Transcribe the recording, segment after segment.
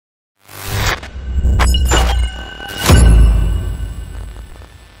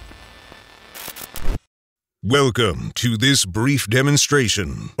Welcome to this brief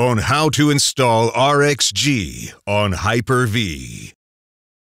demonstration on how to install rXg on Hyper-V.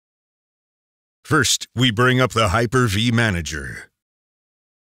 First, we bring up the Hyper-V Manager.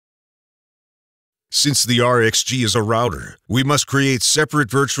 Since the rXg is a router, we must create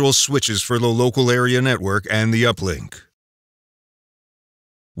separate virtual switches for the local area network and the uplink.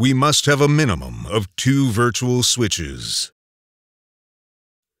 We must have a minimum of 2 virtual switches.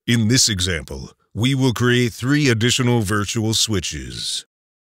 In this example, we will create 3 additional virtual switches.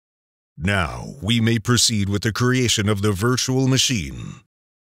 Now, we may proceed with the creation of the virtual machine.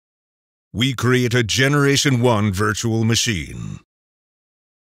 We create a Generation 1 virtual machine.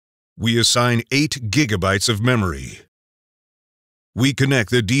 We assign 8 GB of memory. We connect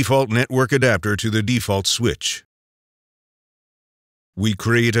the default network adapter to the default switch. We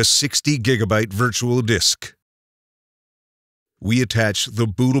create a 60 GB virtual disk. We attach the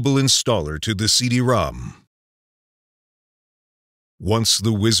bootable installer to the CD-ROM. Once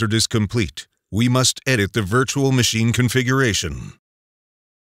the wizard is complete, we must edit the virtual machine configuration.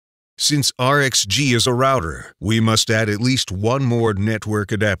 Since rXg is a router, we must add at least 1 more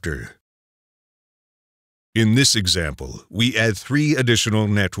network adapter. In this example, we add 3 additional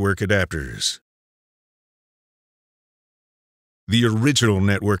network adapters. The original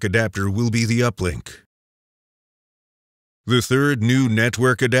network adapter will be the uplink. The third new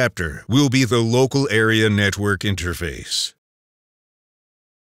network adapter will be the local area network interface.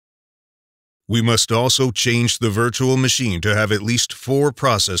 We must also change the virtual machine to have at least 4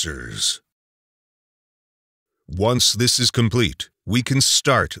 processors. Once this is complete, we can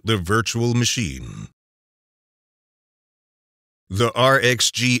start the virtual machine. The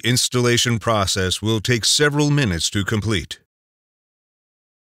rXg installation process will take several minutes to complete.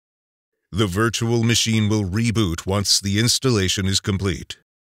 The virtual machine will reboot once the installation is complete.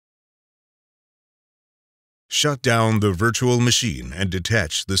 Shut down the virtual machine and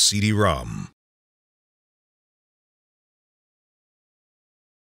detach the CD-ROM.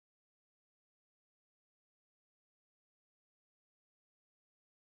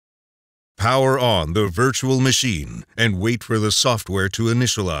 Power on the virtual machine and wait for the software to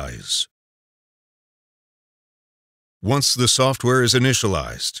initialize. Once the software is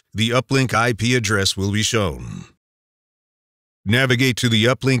initialized, the uplink IP address will be shown. Navigate to the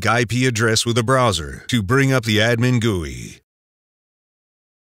uplink IP address with a browser to bring up the admin GUI.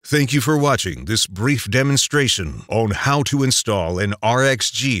 Thank you for watching this brief demonstration on how to install an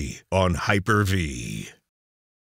rXg on Hyper-V.